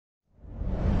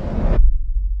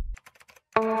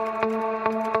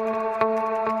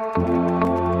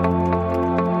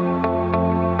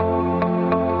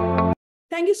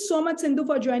you so much, Sindhu,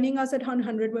 for joining us at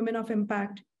 100 Women of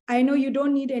Impact. I know you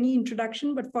don't need any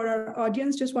introduction, but for our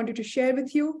audience, just wanted to share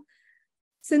with you.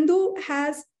 Sindhu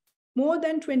has more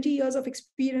than 20 years of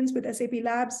experience with SAP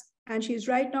Labs, and she is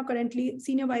right now currently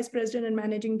Senior Vice President and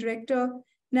Managing Director,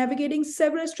 navigating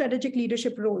several strategic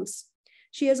leadership roles.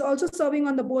 She is also serving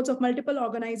on the boards of multiple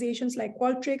organizations like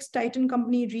Qualtrics, Titan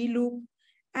Company, ReLoop,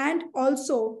 and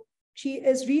also she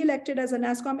is re-elected as a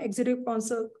NASSCOM Executive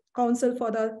Council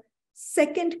for the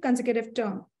second consecutive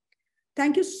term.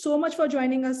 Thank you so much for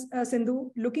joining us,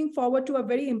 Sindhu. Looking forward to a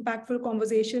very impactful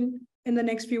conversation in the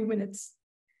next few minutes.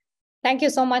 Thank you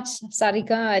so much,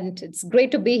 Sarika, and it's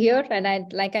great to be here.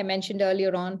 And like I mentioned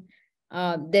earlier on,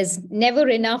 there's never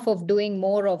enough of doing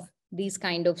more of these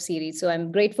kind of series. So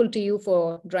I'm grateful to you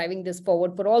for driving this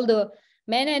forward for all the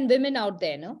men and women out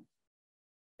there. No?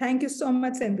 Thank you so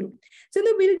much, Sindhu.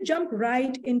 Sindhu, we'll jump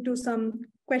right into some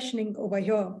questioning over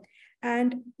here.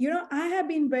 And, I have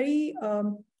been very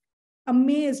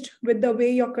amazed with the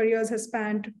way your careers have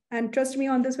spanned. And trust me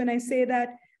on this when I say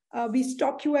that we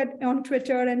stalk you on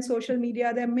Twitter and social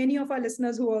media. There are many of our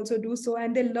listeners who also do so,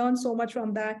 and they learn so much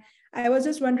from that. I was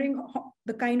just wondering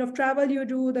the kind of travel you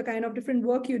do, the kind of different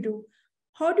work you do.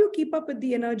 How do you keep up with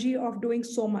the energy of doing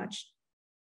so much?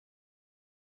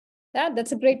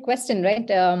 That's a great question, right?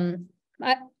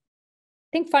 I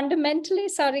think fundamentally,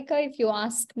 Sarika, if you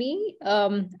ask me,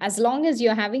 as long as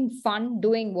you're having fun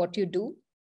doing what you do,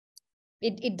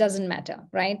 it doesn't matter,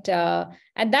 right?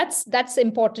 And that's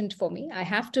important for me. I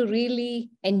have to really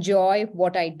enjoy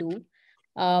what I do.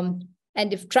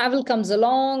 And if travel comes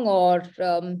along or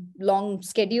long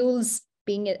schedules,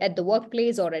 being at the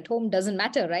workplace or at home, doesn't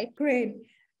matter, right? Great.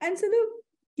 And Sindhu,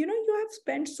 you have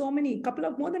spent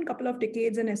more than a couple of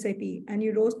decades in SAP, and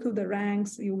you rose through the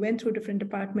ranks, you went through different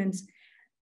departments.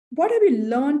 What have you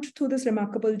learned through this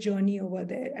remarkable journey over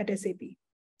there at SAP?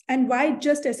 And why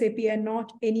just SAP and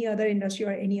not any other industry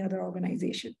or any other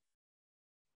organization?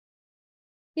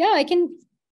 Yeah,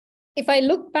 if I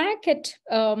look back at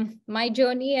my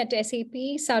journey at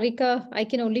SAP, Sarika, I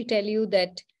can only tell you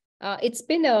that it's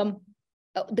been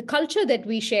the culture that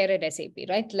we share at SAP,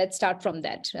 right? Let's start from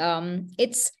that.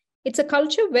 It's a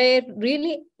culture where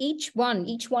really each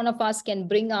one of us can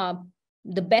bring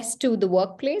the best to the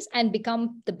workplace and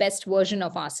become the best version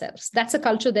of ourselves. That's a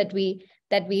culture that we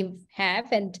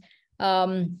have. And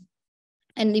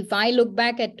if I look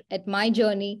back at my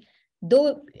journey,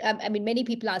 though, I mean, many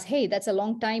people ask, hey, that's a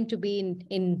long time to be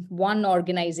in one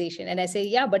organization. And I say,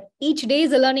 yeah, but each day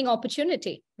is a learning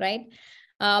opportunity, right?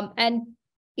 And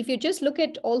if you just look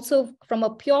at also from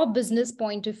a pure business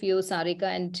point of view, Sarika,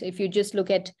 and if you just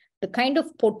look at the kind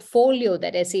of portfolio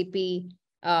that SAP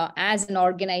as an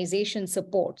organization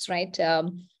supports, right?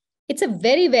 It's a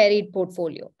very varied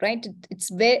portfolio, right? It's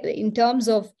very, in terms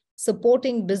of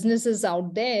supporting businesses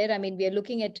out there, I mean, we are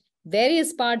looking at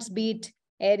various parts, be it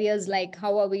areas like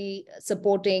how are we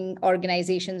supporting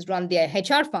organizations run their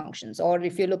HR functions, or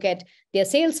if you look at their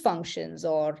sales functions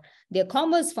or their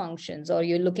commerce functions, or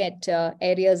you look at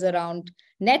areas around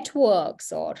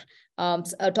networks, or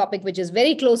a topic which is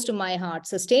very close to my heart,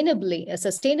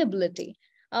 sustainability.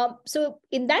 So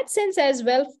in that sense as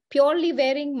well, purely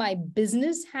wearing my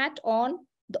business hat on,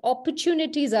 the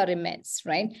opportunities are immense,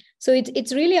 right? So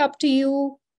it's really up to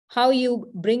you how you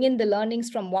bring in the learnings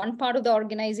from one part of the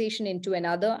organization into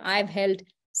another. I've held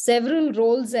several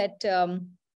roles at SAP,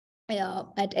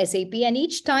 and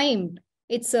each time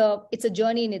it's a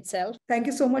journey in itself. Thank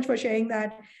you so much for sharing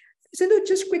that. Sindhu,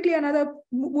 just quickly,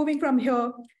 moving from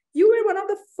here, you were one of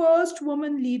the first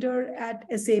woman leader at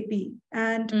SAP,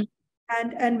 and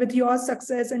with your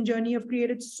success and journey, you've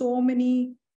created so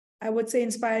many, I would say,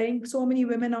 inspiring so many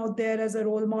women out there as a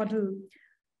role model.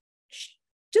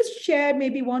 Just share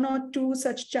maybe one or two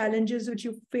such challenges which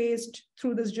you faced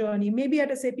through this journey, maybe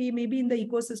at SAP, maybe in the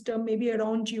ecosystem, maybe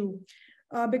around you.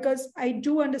 Because I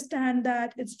do understand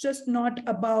that it's just not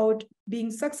about being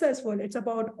successful. It's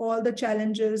about all the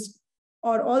challenges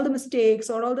or all the mistakes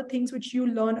or all the things which you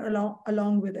learn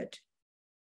along with it.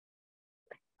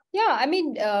 Yeah, I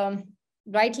mean,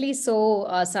 rightly so,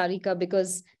 Sarika,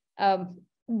 because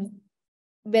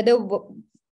whether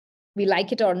we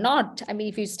like it or not, I mean,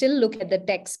 if you still look at the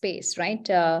tech space, right,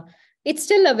 it's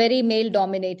still a very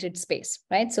male-dominated space,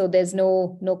 right? So there's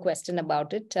no question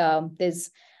about it.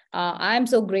 I'm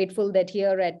so grateful that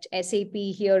here at SAP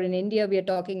here in India, we are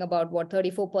talking about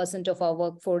 34% of our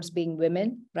workforce being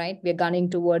women, right? We're gunning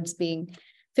towards being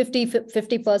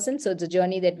 50%. So it's a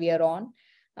journey that we are on.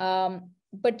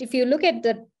 But if you look at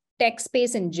the tech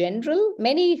space in general,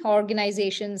 many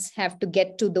organizations have to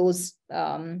get to those.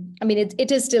 I mean,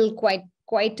 it is still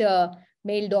quite a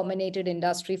male-dominated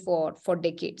industry for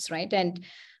decades, right?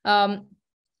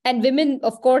 And women,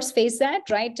 of course, face that,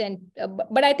 right? And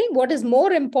but I think what is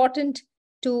more important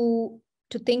to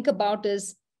think about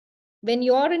is when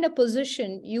you're in a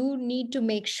position, you need to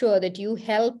make sure that you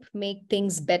help make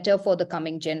things better for the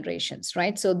coming generations,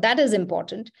 right? So that is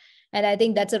important. And I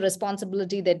think that's a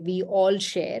responsibility that we all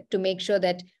share to make sure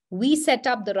that we set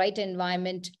up the right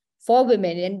environment for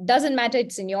women. And it doesn't matter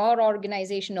it's in your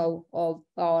organization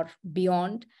or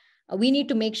beyond. We need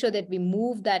to make sure that we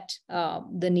move that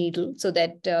the needle so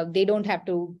that they don't have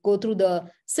to go through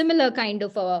the similar kind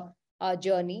of a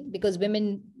journey, because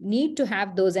women need to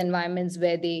have those environments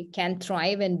where they can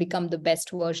thrive and become the best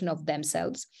version of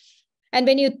themselves. And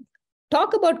when you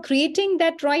talk about creating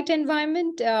that right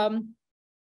environment,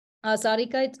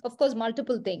 Sarika, it's of course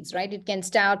multiple things, right? It can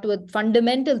start with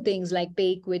fundamental things like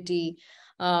pay equity,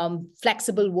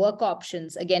 flexible work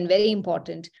options, again, very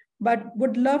important. But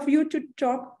would love you to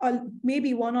talk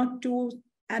maybe one or two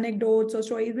anecdotes or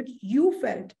stories which you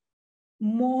felt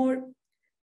more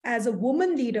as a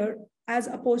woman leader as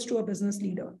opposed to a business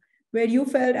leader, where you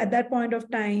felt at that point of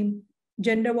time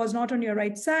gender was not on your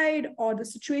right side or the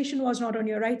situation was not on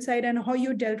your right side, and how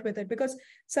you dealt with it. Because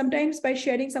sometimes by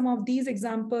sharing some of these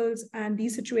examples and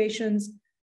these situations,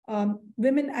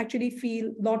 women actually feel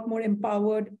a lot more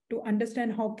empowered to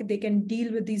understand how they can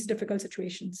deal with these difficult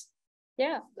situations.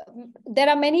 Yeah, there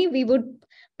are many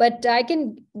but I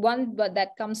can, one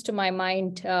that comes to my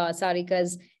mind, Sarika,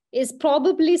 is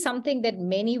probably something that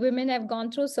many women have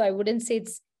gone through. So I wouldn't say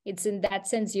it's in that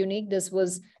sense unique. This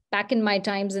was back in my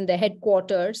times in the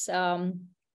headquarters. And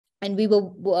we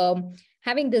were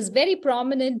having this very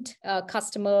prominent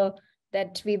customer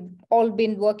that we've all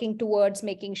been working towards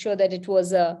making sure that it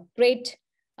was a great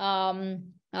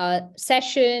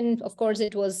session. Of course,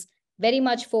 it was very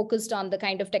much focused on the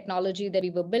kind of technology that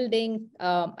we were building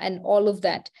and all of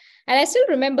that. And I still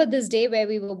remember this day where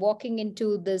we were walking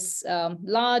into this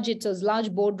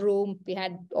large boardroom. We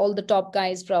had all the top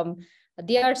guys from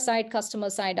their side, customer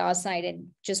side, our side, and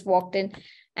just walked in.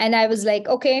 And I was like,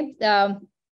 okay,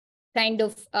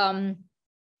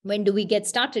 when do we get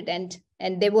started? And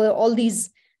there were all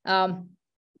these from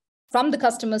the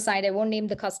customer side, I won't name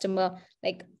the customer,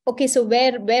 like, okay, so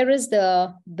where is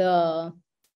the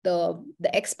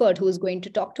expert who is going to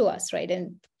talk to us, right?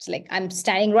 And it's like, I'm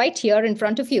standing right here in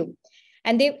front of you.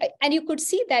 And you could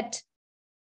see that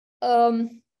a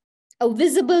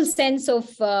visible sense of,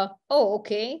 oh,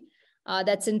 okay,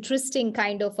 that's interesting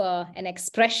kind of an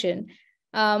expression.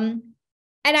 And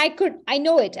I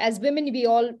know it as women, we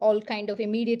all kind of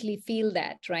immediately feel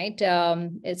that, right?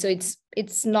 So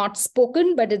it's not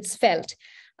spoken, but it's felt.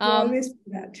 Always feel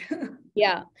that.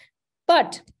 Yeah.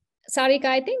 But Sarika,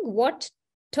 I think what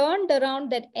turned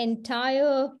around that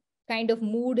entire kind of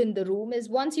mood in the room is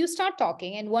once you start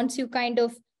talking and once you kind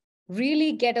of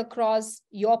really get across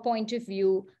your point of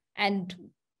view and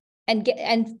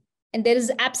there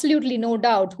is absolutely no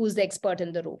doubt who's the expert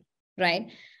in the room,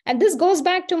 right? And this goes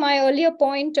back to my earlier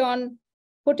point on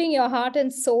putting your heart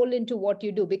and soul into what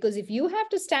you do, because if you have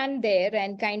to stand there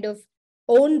and kind of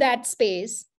own that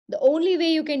space, the only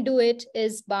way you can do it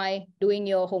is by doing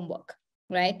your homework,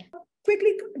 right?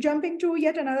 Quickly jumping to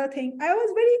yet another thing, I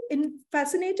was very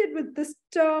fascinated with this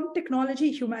term,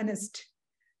 technology humanist.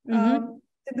 Mm-hmm.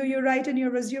 You write in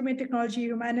your resume, technology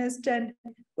humanist, and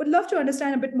would love to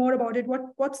understand a bit more about it.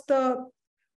 What's the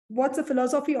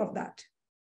philosophy of that?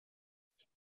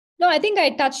 No, I think I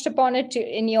touched upon it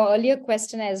in your earlier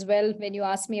question as well when you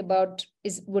asked me about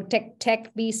would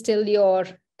tech be still your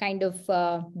kind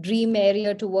of dream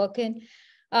area to work in?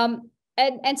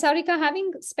 And Sarika,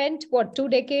 having spent more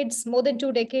than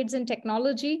 2 decades in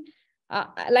technology,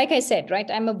 like I said, right,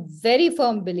 I'm a very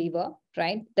firm believer,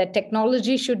 right, that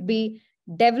technology should be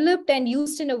developed and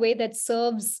used in a way that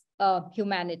serves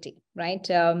humanity, right?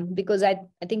 Because I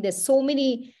think there's so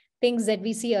many things that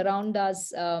we see around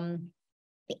us,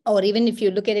 or even if you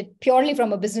look at it purely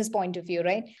from a business point of view,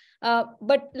 right?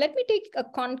 But let me take a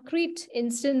concrete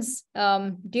instance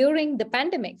during the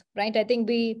pandemic, right? I think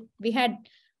we had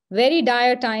very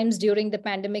dire times during the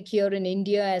pandemic here in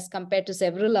India as compared to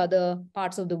several other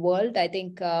parts of the world. I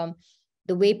think the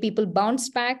way people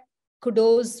bounced back,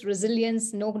 kudos,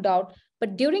 resilience, no doubt.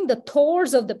 But during the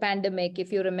throes of the pandemic,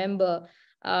 if you remember,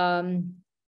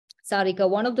 Sarika,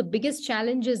 one of the biggest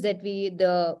challenges that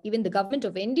even the government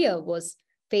of India was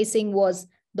facing was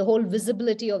the whole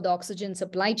visibility of the oxygen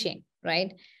supply chain,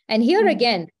 right? And here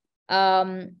again,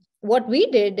 what we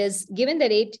did is, given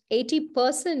that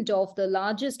 80% of the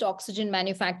largest oxygen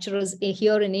manufacturers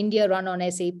here in India run on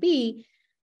SAP,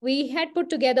 we had put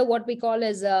together what we call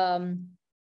as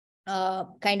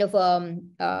kind of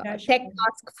Dashboard. tech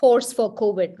task force for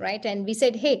COVID, right? And we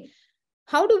said, hey,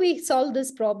 how do we solve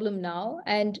this problem now?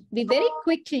 And we very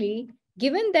quickly,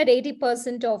 given that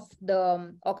 80% of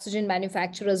the oxygen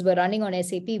manufacturers were running on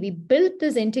SAP, we built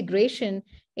this integration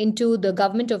into the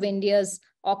Government of India's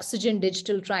oxygen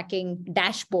digital tracking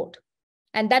dashboard.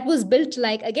 And that was built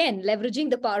like, again, leveraging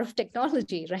the power of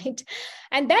technology, right?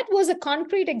 And that was a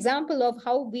concrete example of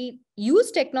how we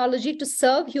use technology to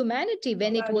serve humanity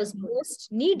when it was most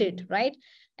needed, right?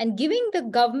 And giving the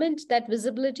government that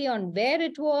visibility on where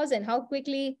it was and how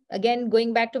quickly, again,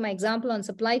 going back to my example on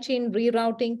supply chain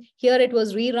rerouting, here it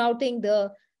was rerouting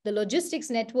the logistics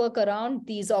network around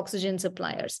these oxygen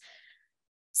suppliers.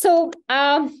 So,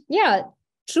 yeah,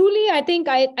 truly, I think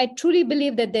I truly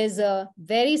believe that there's a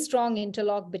very strong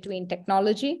interlock between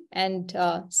technology and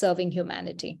serving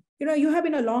humanity. You know, you have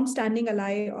been a long-standing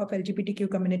ally of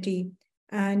LGBTQ community,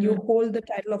 and you hold the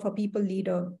title of a people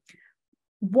leader.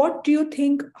 What do you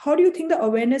think, how do you think the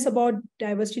awareness about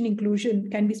diversity and inclusion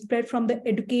can be spread from the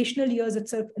educational years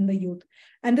itself in the youth?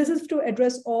 And this is to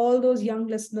address all those young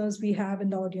listeners we have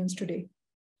in the audience today.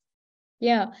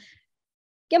 Yeah,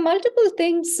 multiple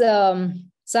things,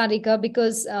 Sarika,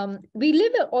 because we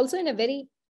live also in a very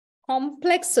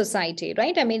complex society,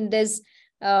 right? I mean, there's,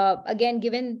 again,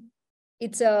 given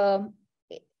it's a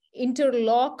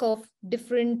interlock of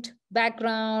different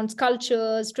backgrounds,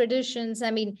 cultures, traditions. I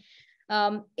mean,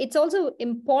 it's also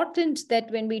important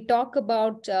that when we talk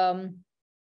about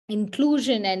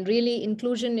inclusion and really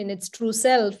inclusion in its true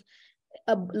self,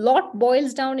 a lot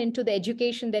boils down into the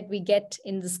education that we get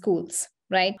in the schools,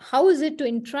 right? How is it to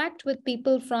interact with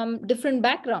people from different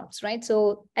backgrounds, right?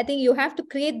 So I think you have to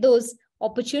create those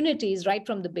opportunities right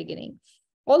from the beginning.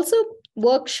 Also,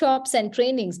 workshops and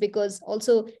trainings, because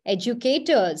also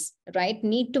educators, right,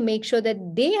 need to make sure that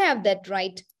they have that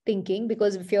right thinking,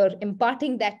 because if you're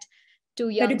imparting that to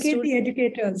young educate students, the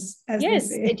educators, as yes,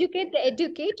 they say. Educate the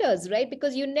educators, right?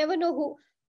 Because you never know who,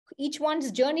 each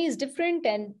one's journey is different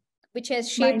and which has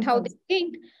shaped how they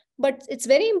think. But it's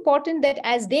very important that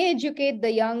as they educate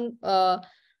the young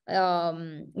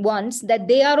ones, that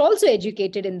they are also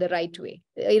educated in the right way,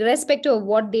 irrespective of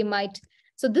what they might.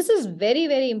 So this is very,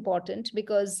 very important,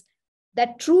 because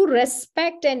that true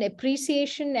respect and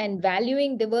appreciation and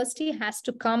valuing diversity has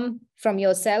to come from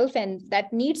yourself, and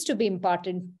that needs to be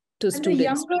imparted to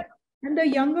students. The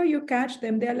younger you catch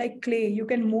them, they're like clay. You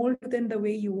can mold them the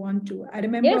way you want to. I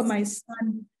remember my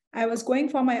son, I was going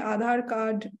for my Aadhaar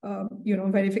card,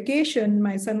 verification.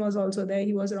 My son was also there.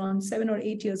 He was around 7 or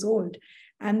 8 years old.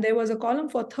 And there was a column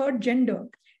for third gender.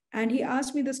 And he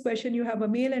asked me this question, you have a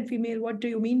male and female, what do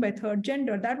you mean by third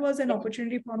gender? That was an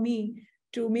opportunity for me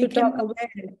to make him aware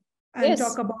and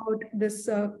talk about this,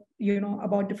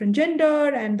 about different gender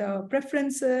and the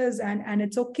preferences, and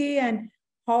it's okay, and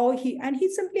how he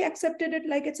simply accepted it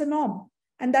like it's a norm.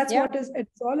 And that's what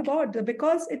it's all about,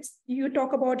 because you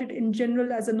talk about it in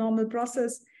general as a normal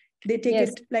process. They take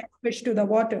it like fish to the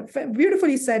water.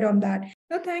 Beautifully said on that.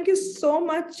 So thank you so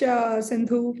much,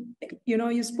 Sindhu.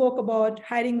 You spoke about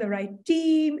hiring the right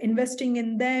team, investing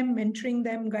in them, mentoring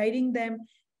them, guiding them,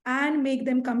 and make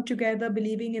them come together,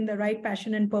 believing in the right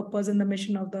passion and purpose and the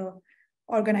mission of the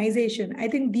organization. I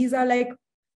think these are, like,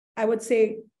 I would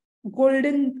say,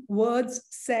 golden words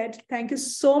said. Thank you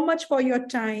so much for your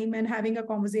time and having a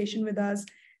conversation with us.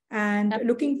 And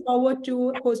looking forward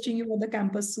to hosting you on the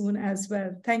campus soon as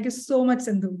well. Thank you so much,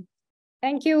 Sindhu.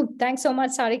 Thank you. Thanks so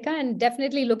much, Sarika. And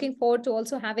definitely looking forward to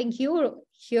also having you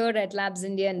here at Labs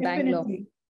India in Bangalore.